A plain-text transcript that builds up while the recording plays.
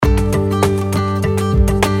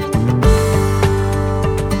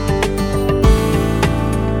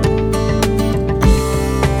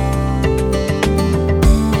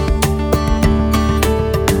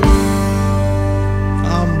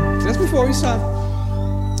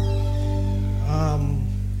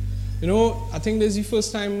I think this is the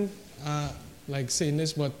first time saying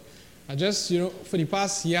this, but I just, for the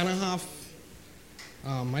past year and a half,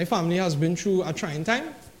 my family has been through a trying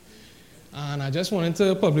time. And I just wanted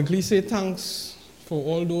to publicly say thanks for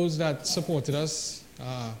all those that supported us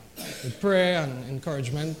with prayer and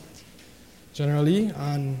encouragement generally.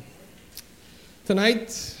 And tonight,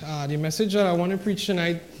 the message that I want to preach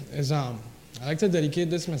tonight is I'd like to dedicate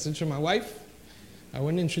this message to my wife. I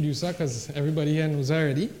wouldn't introduce her because everybody here knows her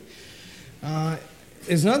already.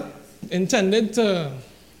 It's not intended to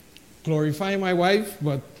glorify my wife,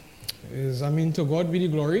 but to God be the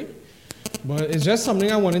glory. But it's just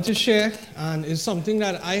something I wanted to share, and it's something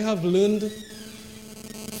that I have learned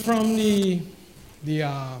from the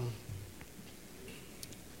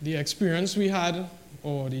experience we had,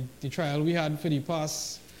 or the trial we had for the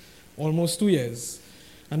past almost 2 years.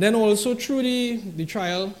 And then also through the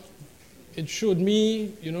trial, it showed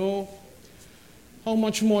me, how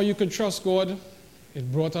much more you could trust God.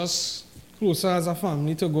 It brought us closer as a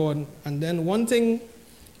family to God. And then one thing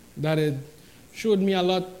that it showed me a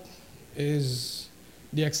lot is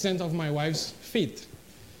the extent of my wife's faith.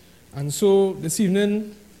 And so this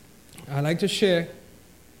evening, I'd like to share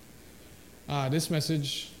this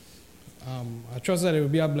message. I trust that it will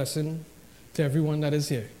be a blessing to everyone that is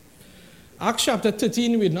here. Acts chapter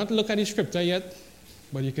 13, we'll not look at the scripture yet,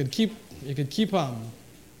 but you could keep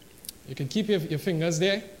your fingers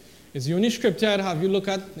there. It's the only scripture I'd have you look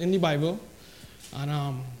at in the Bible.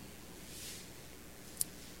 And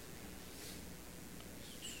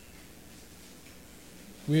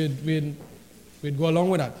we'd go along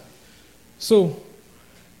with that. So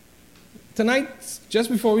tonight, just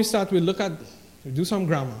before we start, we'll do some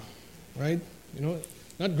grammar, right?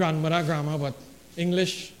 Not grandmother grammar, but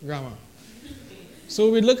English grammar. So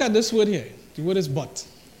we look at this word here. The word is but,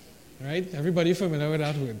 right? Everybody familiar with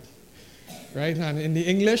that word, right? And in the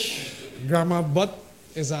English grammar, but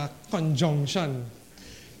is a conjunction.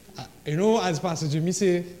 As Pastor Jimmy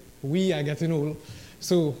say, we are getting old.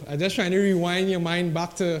 So I'm just trying to rewind your mind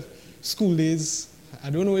back to school days. I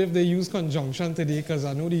don't know if they use conjunction today because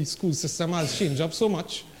I know the school system has changed up so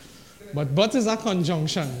much. But is a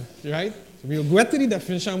conjunction, right? We'll get to the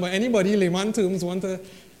definition, but anybody layman terms want to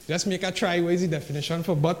just make a try. What is the definition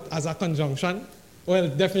for but as a conjunction? Well,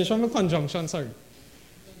 definition for conjunction, sorry.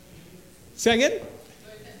 Say again?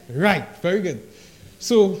 Right, very good.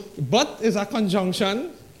 So, but is a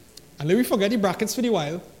conjunction, and let me forget the brackets for the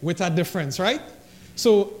while, with a difference, right?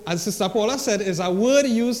 So, as Sister Paula said, is a word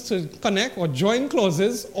used to connect or join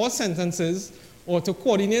clauses or sentences or to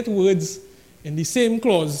coordinate words in the same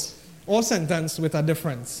clause or sentence with a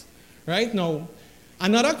difference. Right? Now,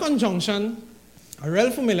 another conjunction, a real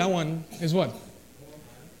familiar one, is what?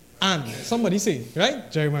 And. Somebody say, right?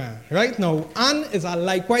 Jeremiah. Right? Now, and is a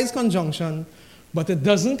likewise conjunction, but it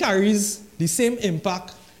doesn't carry the same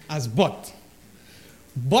impact as but.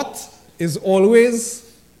 But is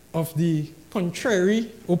always of the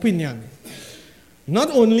contrary opinion.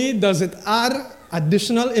 Not only does it add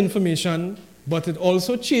additional information, but it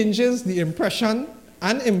also changes the impression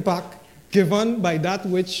and impact given by that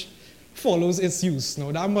which follows its use.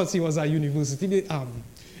 Now, that must was a university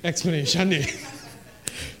explanation there.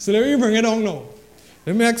 So let me bring it on now.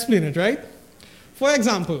 Let me explain it, right? For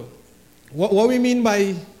example, what we mean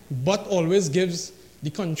by but always gives the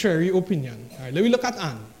contrary opinion. All right, let me look at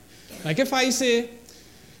Anne. Like if I say,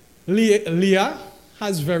 Leah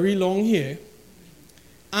has very long hair,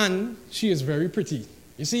 and she is very pretty.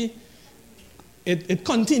 You see, it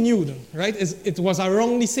continued, right? It was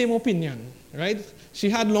around the same opinion, right? She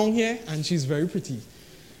had long hair, and she's very pretty.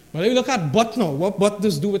 But let me look at but now. What but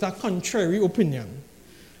does do with a contrary opinion?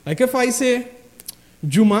 Like if I say,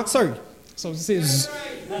 so to say,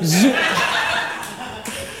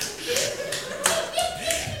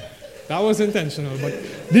 that was intentional, but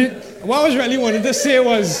what I was really wanting to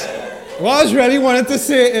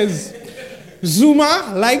say is,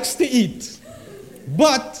 Zuma likes to eat,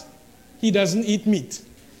 but he doesn't eat meat,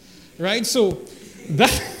 right? So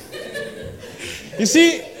that you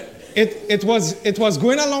see, it was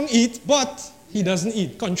going along eat, but he doesn't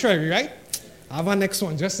eat. Contrary, right? I have a next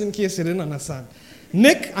one just in case you didn't understand.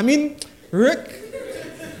 Rick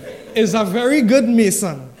is a very good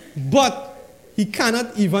mason, but he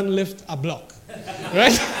cannot even lift a block,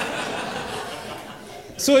 right?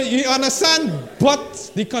 So you understand,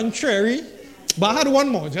 but the contrary. But I had one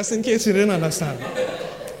more, just in case you didn't understand.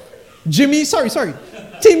 Timmy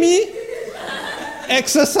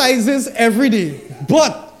exercises every day,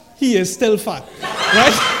 but he is still fat,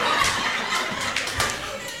 right?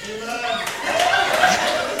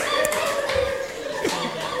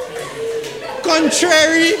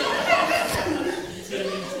 Contrary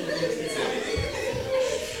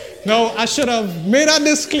Now, I should have made a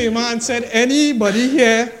disclaimer and said anybody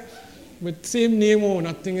here with same name or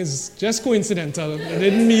nothing is just coincidental. It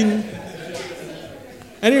didn't mean...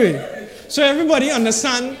 Anyway, so everybody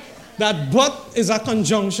understand that but is a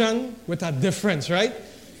conjunction with a difference, right?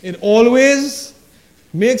 It always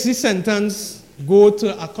makes the sentence go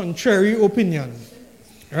to a contrary opinion,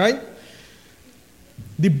 right?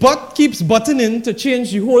 The but keeps butting in to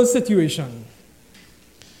change the whole situation.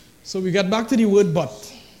 So we get back to the word but.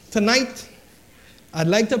 Tonight, I'd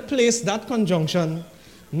like to place that conjunction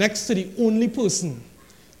next to the only person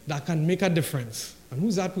that can make a difference. And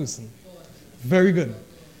who's that person? God. Very good.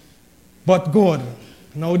 But God.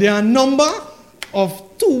 Now, there are a number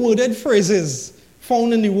of two-worded phrases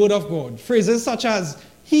found in the Word of God. Phrases such as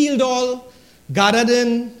healed all, gathered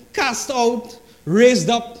in, cast out, raised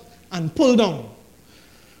up, and pulled down.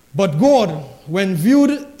 But God, when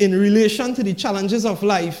viewed in relation to the challenges of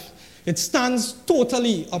life, it stands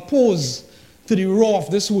totally opposed to the law of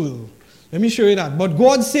this world. Let me show you that. But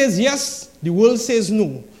God says yes, the world says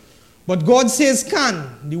no. But God says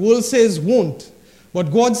can, the world says won't.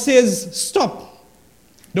 But God says stop.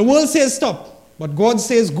 The world says stop, but God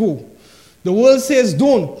says go. The world says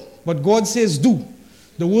don't, but God says do.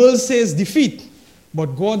 The world says defeat, but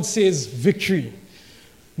God says victory.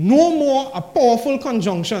 No more a powerful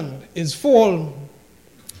conjunction is found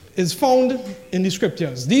in the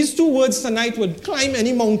scriptures. These two words tonight would climb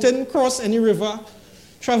any mountain, cross any river,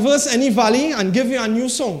 traverse any valley, and give you a new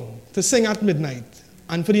song to sing at midnight.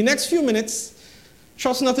 And for the next few minutes,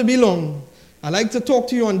 trust not to be long, I'd like to talk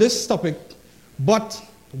to you on this topic, but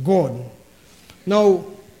God. Now,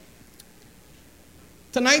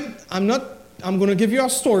 tonight, I'm going to give you a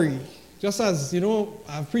story. Just as,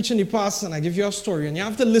 I've preached in the past and I give you a story. And you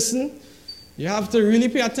have to listen. You have to really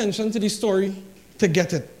pay attention to the story to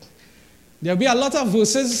get it. There'll be a lot of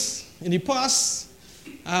verses. In the past,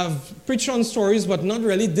 I've preached on stories but not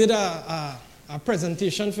really did a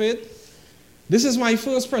presentation for it. This is my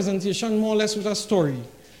first presentation, more or less, with a story.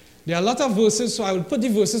 There are a lot of verses, so I will put the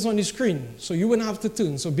verses on the screen, so you won't have to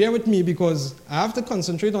turn. So bear with me because I have to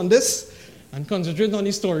concentrate on this and concentrate on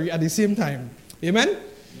the story at the same time. Amen?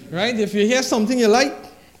 Right? If you hear something you like,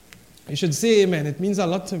 you should say amen. It means a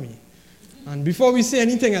lot to me. And before we say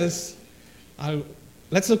anything else,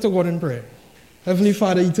 let's look to God in prayer. Heavenly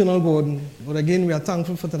Father, eternal God, Lord, again, we are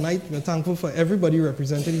thankful for tonight. We are thankful for everybody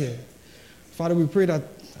represented here. Father, we pray that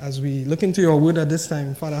as we look into your word at this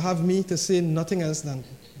time, Father, have me to say nothing else than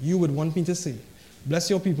you would want me to say. Bless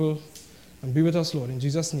your people and be with us, Lord. In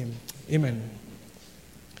Jesus' name, amen.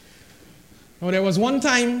 Now, there was one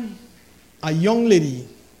time a young lady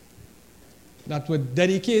that would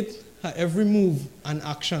dedicate her every move and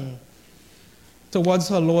action towards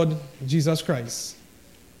her Lord Jesus Christ.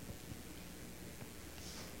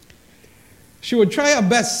 She would try her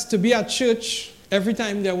best to be at church every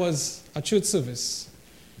time there was a church service.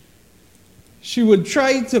 She would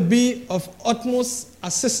try to be of utmost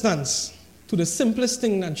assistance to the simplest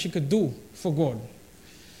thing that she could do for God.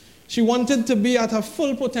 She wanted to be at her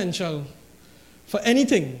full potential for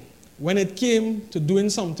anything when it came to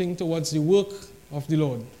doing something towards the work of the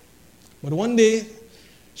Lord. But one day,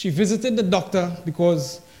 she visited the doctor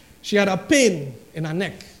because she had a pain in her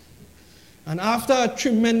neck. And after a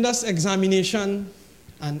tremendous examination,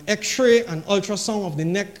 an x-ray and ultrasound of the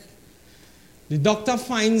neck, the doctor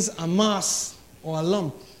finds a mass or a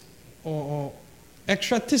lump or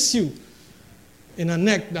extra tissue in her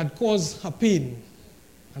neck that caused her pain.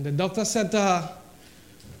 And the doctor said to her,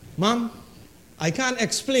 "Ma'am, I can't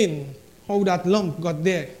explain how that lump got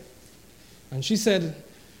there." And she said,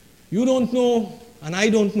 "You don't know and I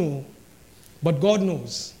don't know, but God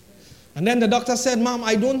knows." And then the doctor said, "Ma'am,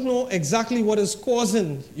 I don't know exactly what is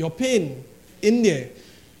causing your pain in there."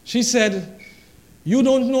 She said, "You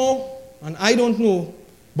don't know and I don't know,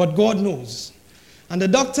 but God knows." And the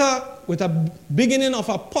doctor, with a beginning of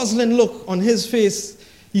a puzzling look on his face,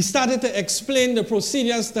 he started to explain the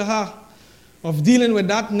procedures to her of dealing with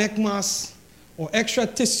that neck mass or extra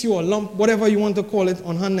tissue or lump, whatever you want to call it,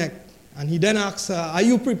 on her neck. And he then asked her, "Are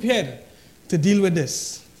you prepared to deal with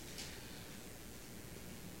this?"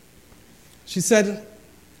 She said,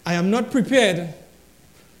 "I am not prepared,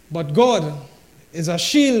 but God is a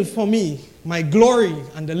shield for me, my glory,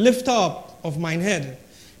 and the lifter up of mine head."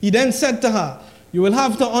 He then said to her, "You will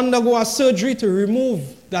have to undergo a surgery to remove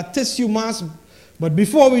that tissue mass, but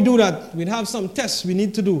before we do that, we'd have some tests we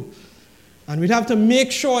need to do. And we'd have to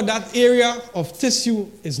make sure that area of tissue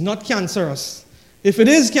is not cancerous. If it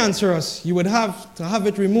is cancerous, you would have to have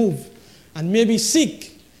it removed and maybe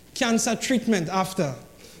seek cancer treatment after."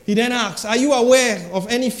 He then asks, "Are you aware of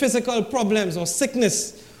any physical problems or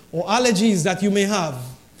sickness or allergies that you may have?"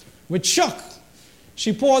 With shock,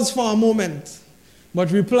 she paused for a moment, but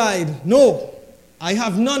replied, "No, I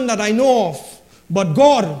have none that I know of, but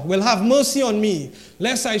God will have mercy on me,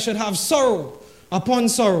 lest I should have sorrow upon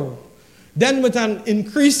sorrow." Then with an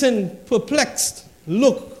increasing perplexed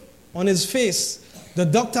look on his face, the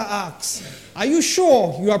doctor asked, "Are you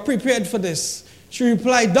sure you are prepared for this?" She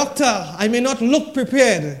replied, "Doctor, I may not look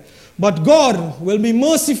prepared, but God will be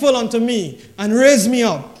merciful unto me and raise me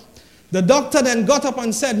up." The doctor then got up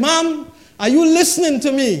and said, "Ma'am, are you listening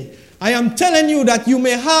to me? I am telling you that you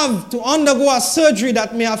may have to undergo a surgery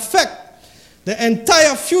that may affect the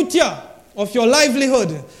entire future of your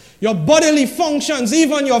livelihood, your bodily functions,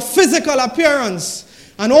 even your physical appearance.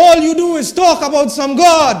 And all you do is talk about some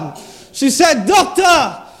God." She said,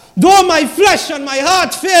 "Doctor, though my flesh and my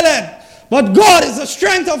heart faileth, but God is the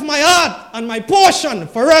strength of my heart and my portion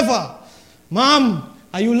forever." Ma'am,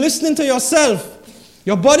 are you listening to yourself?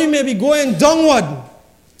 Your body may be going downward.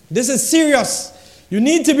 This is serious. You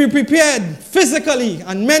need to be prepared physically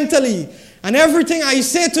and mentally. And everything I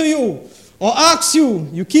say to you or ask you,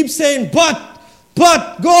 you keep saying,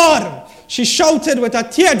 but God. She shouted with a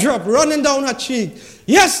teardrop running down her cheek.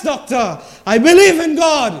 "Yes, doctor, I believe in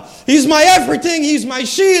God. He's my everything. He's my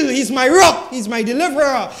shield. He's my rock. He's my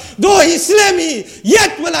deliverer. Though he slay me,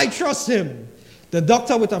 yet will I trust him." The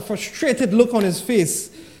doctor, with a frustrated look on his face,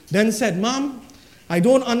 then said, "Ma'am, I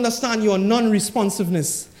don't understand your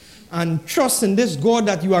non-responsiveness and trust in this God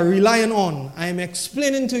that you are relying on. I am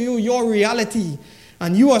explaining to you your reality,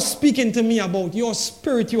 and you are speaking to me about your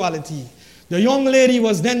spirituality." The young lady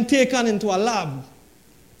was then taken into a lab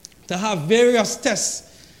to have various tests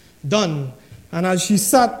done. And as she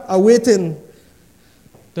sat awaiting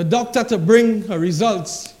the doctor to bring her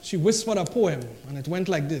results, she whispered a poem, and it went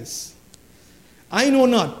like this: "I know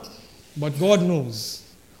not, but God knows.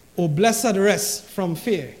 O blessed rest from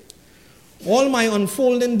fear. All my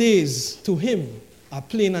unfolding days to him are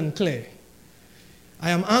plain and clear. I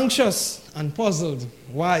am anxious and puzzled.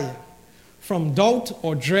 Why? From doubt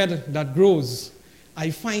or dread that grows,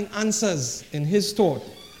 I find answers in his thought.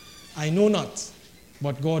 I know not,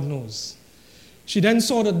 but God knows." She then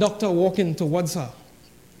saw the doctor walking towards her.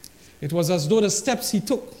 It was as though the steps he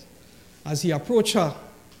took as he approached her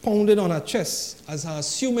pounded on her chest, as her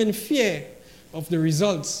assuming fear of the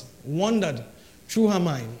results wandered through her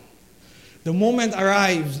mind. The moment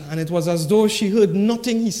arrived, and it was as though she heard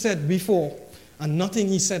nothing he said before and nothing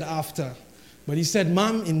he said after. But he said,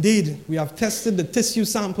 "Ma'am, indeed, we have tested the tissue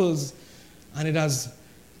samples, and it has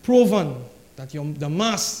proven that the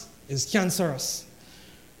mass is cancerous.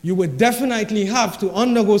 You would definitely have to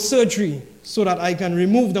undergo surgery so that I can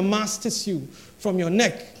remove the mass tissue from your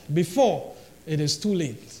neck before it is too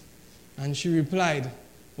late." And she replied,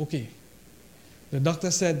 "Okay." The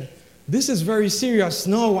doctor said, "This is very serious.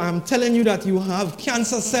 Now I'm telling you that you have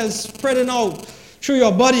cancer cells spreading out through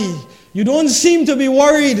your body. You don't seem to be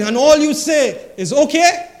worried, and all you say is,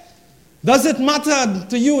 'Okay.' Does it matter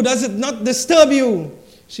to you? Does it not disturb you?"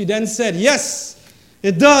 She then said, "Yes,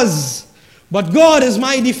 it does. But God is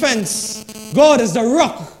my defense. God is the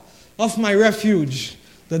rock of my refuge."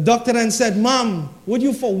 The doctor then said, "Ma'am, would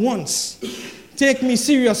you for once take me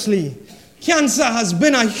seriously? Cancer has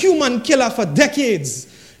been a human killer for decades.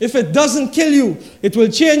 If it doesn't kill you, it will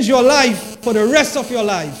change your life for the rest of your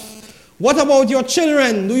life. What about your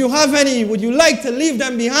children? Do you have any? Would you like to leave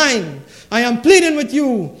them behind? I am pleading with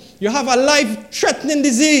you. You have a life-threatening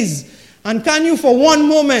disease. And can you for one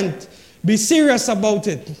moment be serious about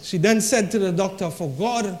it?" She then said to the doctor, "For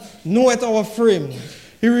God knoweth our frame.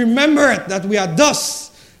 He remembereth that we are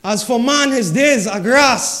dust. As for man, his days are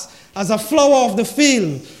grass, as a flower of the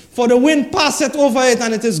field. For the wind passeth over it,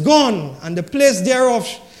 and it is gone, and the place thereof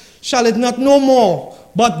shall it not no more.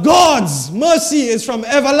 But God's mercy is from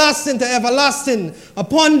everlasting to everlasting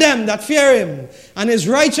upon them that fear him, and his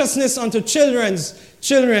righteousness unto children's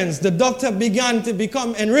children." The doctor began to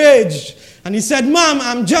become enraged, and he said, "Ma'am,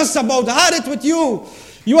 I'm just about to have it with you.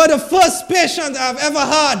 You are the first patient I've ever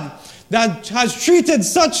had that has treated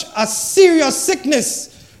such a serious sickness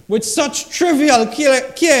with such trivial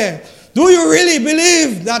care. Do you really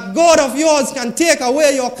believe that God of yours can take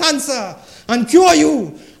away your cancer and cure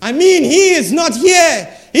you? I mean, he is not here.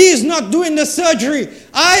 He is not doing the surgery.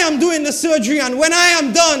 I am doing the surgery, and when I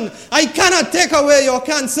am done, I cannot take away your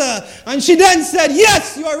cancer." And she then said,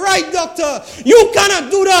 "Yes, you are right, doctor. You cannot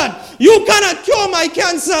do that. You cannot cure my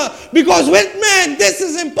cancer, because with men this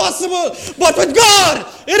is impossible. But with God,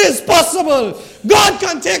 it is possible. God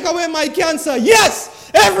can take away my cancer. Yes,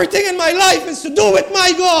 everything in my life is to do with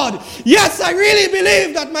my God. Yes, I really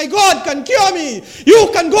believe that my God can cure me. You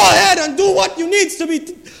can go ahead and do what you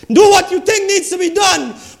think needs to be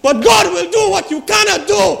done, but God will do what you cannot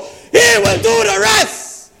do. He will do the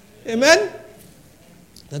rest. Amen?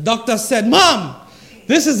 The doctor said, Mom,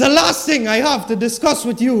 this is the last thing I have to discuss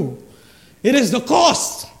with you. It is the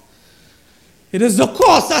cost. It is the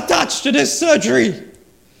cost attached to this surgery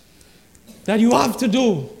that you have to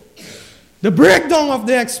do. The breakdown of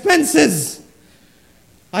the expenses.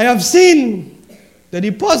 I have seen the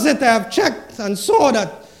deposit, I have checked and saw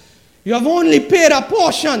that you have only paid a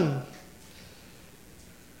portion.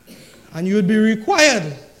 And you would be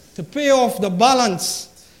required to pay off the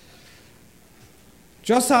balance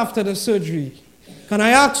just after the surgery. Can I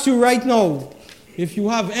ask you right now if you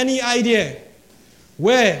have any idea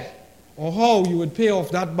where or how you would pay off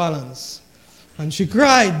that balance? And she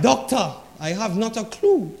cried, Doctor, I have not a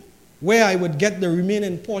clue where I would get the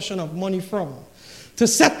remaining portion of money from to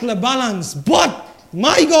settle the balance. But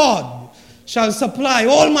my God shall supply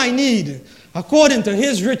all my need according to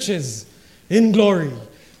his riches in glory.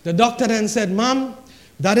 The doctor then said, Mom,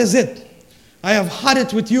 that is it. I have had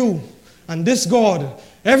it with you and this God.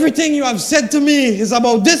 Everything you have said to me is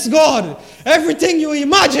about this God. Everything you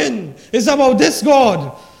imagine is about this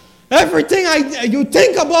God. Everything you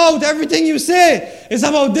think about, everything you say is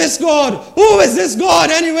about this God. Who is this God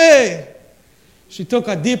anyway? She took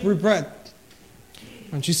a deep breath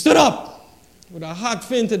and she stood up with a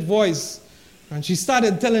heart-fainted voice and she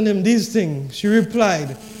started telling him these things. She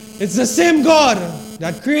replied, it's the same God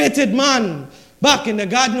that created man back in the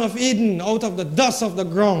Garden of Eden out of the dust of the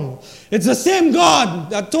ground. It's the same God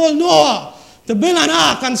that told Noah to build an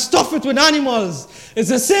ark and stuff it with animals. It's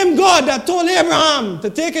the same God that told Abraham to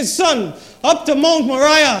take his son up to Mount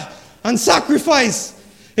Moriah and sacrifice.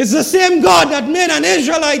 It's the same God that made an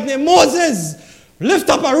Israelite named Moses lift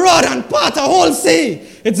up a rod and part a whole sea.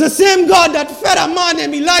 It's the same God that fed a man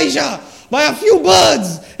named Elijah by a few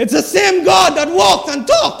birds. It's the same God that walked and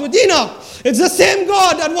talked with Enoch. It's the same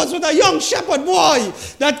God that was with a young shepherd boy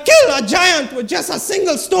that killed a giant with just a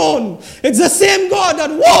single stone. It's the same God that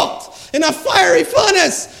walked in a fiery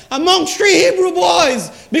furnace amongst 3 Hebrew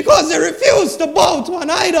boys because they refused to bow to an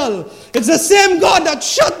idol. It's the same God that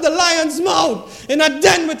shut the lion's mouth in a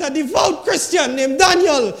den with a devout Christian named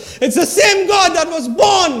Daniel. It's the same God that was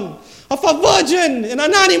born of a virgin in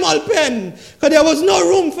an animal pen because there was no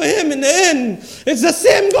room for him in the inn. It's the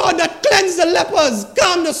same God that cleansed the lepers,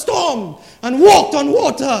 calmed the storm, and walked on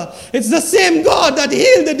water. It's the same God that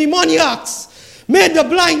healed the demoniacs, made the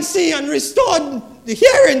blind see, and restored the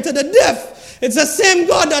hearing to the deaf. It's the same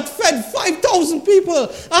God that fed 5,000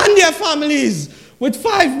 people and their families with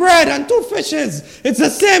 5 bread and 2 fishes. It's the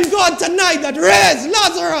same God tonight that raised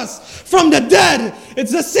Lazarus from the dead.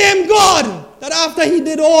 It's the same God that after he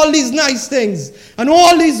did all these nice things and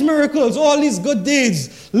all these miracles, all these good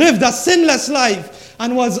deeds, lived a sinless life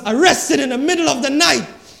and was arrested in the middle of the night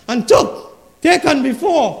and taken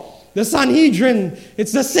before the Sanhedrin.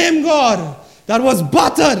 It's the same God that was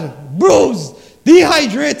battered, bruised,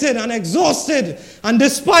 dehydrated, and exhausted, and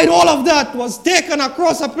despite all of that was taken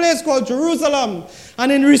across a place called Jerusalem,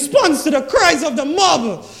 and in response to the cries of the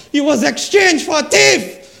mob, he was exchanged for a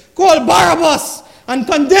thief called Barabbas and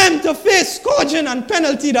condemned to face scourging and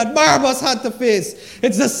penalty that Barabbas had to face.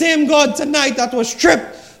 It's the same God tonight that was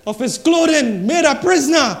stripped of his clothing, made a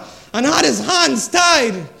prisoner, and had his hands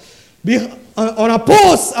tied on a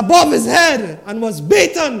post above his head and was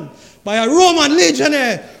beaten by a Roman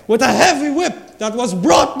legionnaire with a heavy whip that was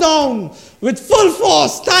brought down with full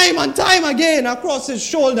force time and time again across his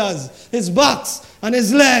shoulders, his backs, and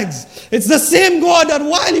his legs. It's the same God that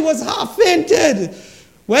while he was half fainted,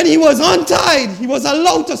 when he was untied, he was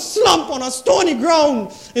allowed to slump on a stony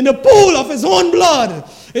ground in the pool of his own blood.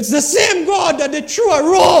 It's the same God that they threw a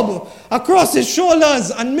robe across his shoulders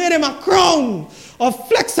and made him a crown of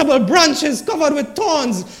flexible branches covered with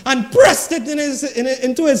thorns and pressed it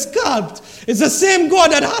into his scalp. It's the same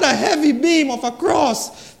God that had a heavy beam of a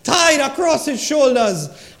cross tied across his shoulders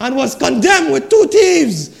and was condemned with 2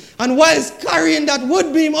 thieves. And whilst carrying that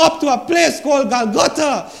wood beam up to a place called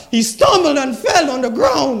Golgotha, he stumbled and fell on the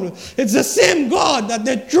ground. It's the same God that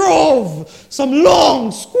they drove some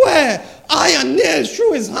long, square iron nails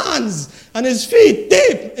through his hands and his feet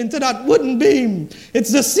deep into that wooden beam.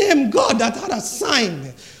 It's the same God that had a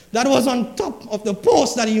sign that was on top of the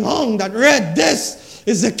post that he hung that read, "This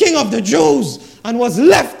is the King of the Jews," and was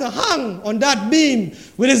left to hang on that beam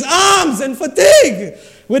with his arms in fatigue,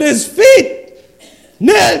 with his feet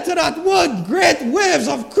nailed to that wood, great waves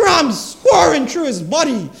of cramps scoring through his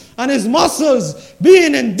body and his muscles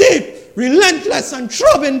being in deep, relentless, and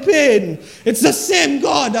throbbing pain. It's the same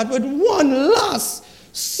God that with one last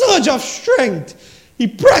surge of strength, he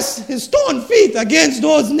pressed his torn feet against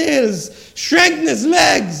those nails, strengthened his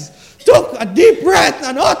legs, took a deep breath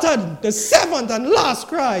and uttered the seventh and last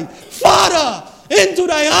cry, Father, into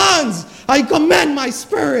thy hands I commend my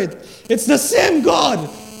spirit. It's the same God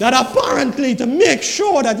that apparently, to make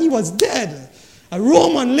sure that he was dead, a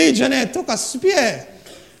Roman legionnaire took a spear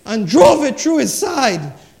and drove it through his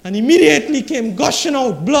side, and immediately came gushing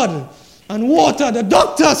out blood and water. The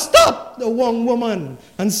doctor stopped the young woman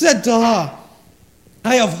and said to her,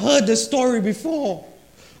 I have heard this story before.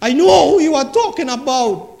 I know who you are talking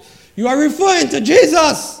about. You are referring to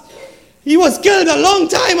Jesus. He was killed a long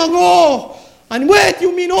time ago. And wait,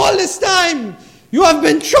 you mean all this time you have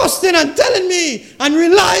been trusting and telling me and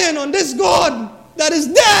relying on this God that is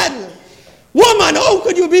dead? Woman, how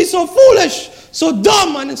could you be so foolish, so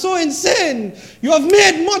dumb, and so insane? You have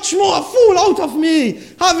made much more a fool out of me,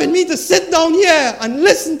 having me to sit down here and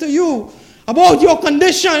listen to you about your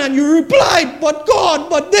condition. And you replied, but God,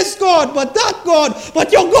 but this God, but that God,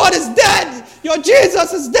 but your God is dead. Your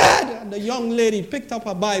Jesus is dead. And the young lady picked up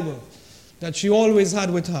her Bible that she always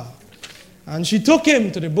had with her, and she took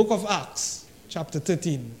him to the book of Acts, chapter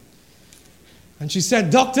 13. And she said,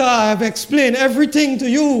 Doctor, I have explained everything to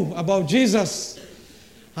you about Jesus.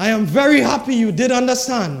 I am very happy you did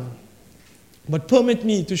understand. But permit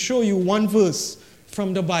me to show you one verse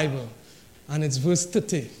from the Bible. And it's verse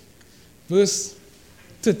 30. Verse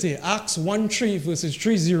 30, Acts 1:3, verses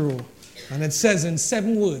 30. And it says in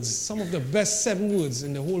 7 words, some of the best 7 words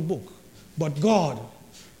in the whole book. But God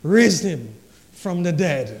raised him from the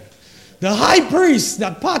dead. The high priest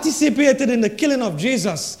that participated in the killing of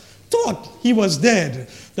Jesus thought he was dead.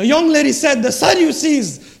 The young lady said the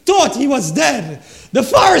Sadducees thought he was dead. The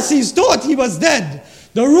Pharisees thought he was dead.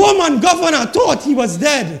 The Roman governor thought he was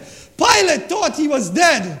dead. Pilate thought he was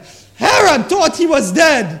dead. Herod thought he was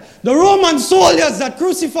dead. The Roman soldiers that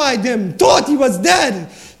crucified him thought he was dead.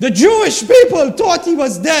 The Jewish people thought he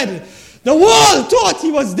was dead. The world thought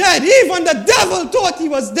he was dead. Even the devil thought he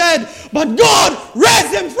was dead. But God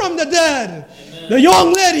raised him from the dead. Amen. The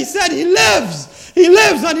young lady said, he lives. He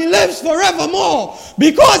lives, and he lives forevermore.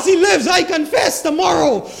 Because he lives, I can face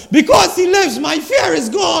tomorrow. Because he lives, my fear is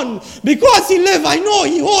gone. Because he lives, I know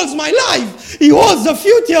he holds my life. He holds the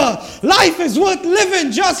future. Life is worth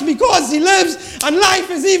living just because he lives, and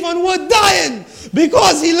life is even worth dying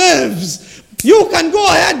because he lives. You can go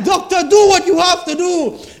ahead, doctor, do what you have to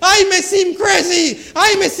do. I may seem crazy.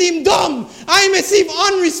 I may seem dumb. I may seem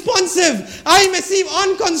unresponsive. I may seem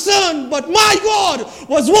unconcerned. But my God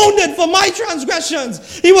was wounded for my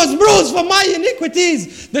transgressions. He was bruised for my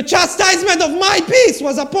iniquities. The chastisement of my peace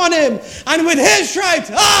was upon him. And with his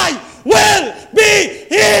stripes, I will be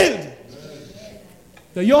healed.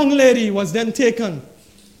 The young lady was then taken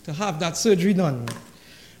to have that surgery done.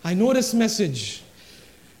 I know this message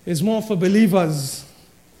is more for believers.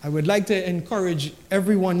 I would like to encourage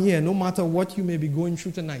everyone here, no matter what you may be going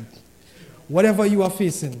through tonight, whatever you are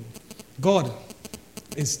facing, God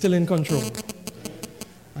is still in control.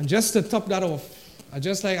 And just to top that off,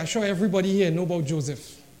 I'm sure everybody here know about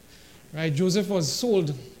Joseph. Right? Joseph was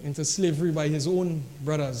sold into slavery by his own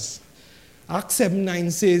brothers. Acts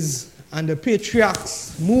 7:9 says, and the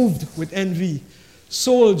patriarchs, moved with envy,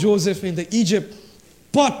 sold Joseph into Egypt,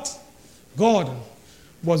 but God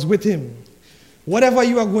was with him. Whatever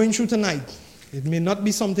you are going through tonight, it may not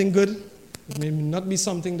be something good, it may not be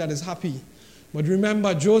something that is happy, but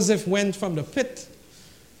remember, Joseph went from the pit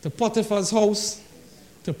to Potiphar's house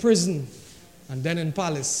to prison and then in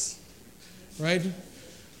palace. Right?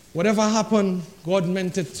 Whatever happened, God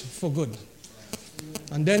meant it for good.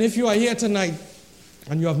 And then if you are here tonight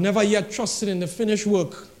and you have never yet trusted in the finished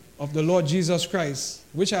work of the Lord Jesus Christ,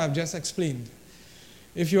 which I have just explained,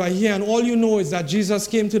 if you are here and all you know is that Jesus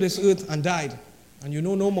came to this earth and died, and you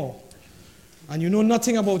know no more, and you know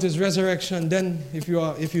nothing about his resurrection, then if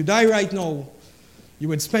you die right now, you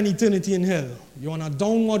would spend eternity in hell. You're on a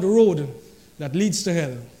downward road that leads to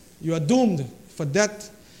hell. You are doomed for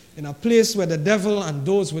death in a place where the devil and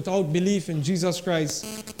those without belief in Jesus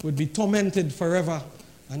Christ would be tormented forever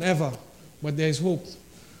and ever. But there is hope.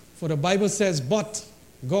 For the Bible says, but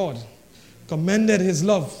God commended his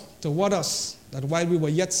love toward us, that while we were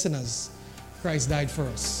yet sinners, Christ died for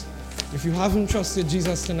us. If you haven't trusted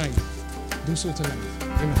Jesus tonight, do so tonight.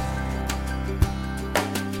 Amen.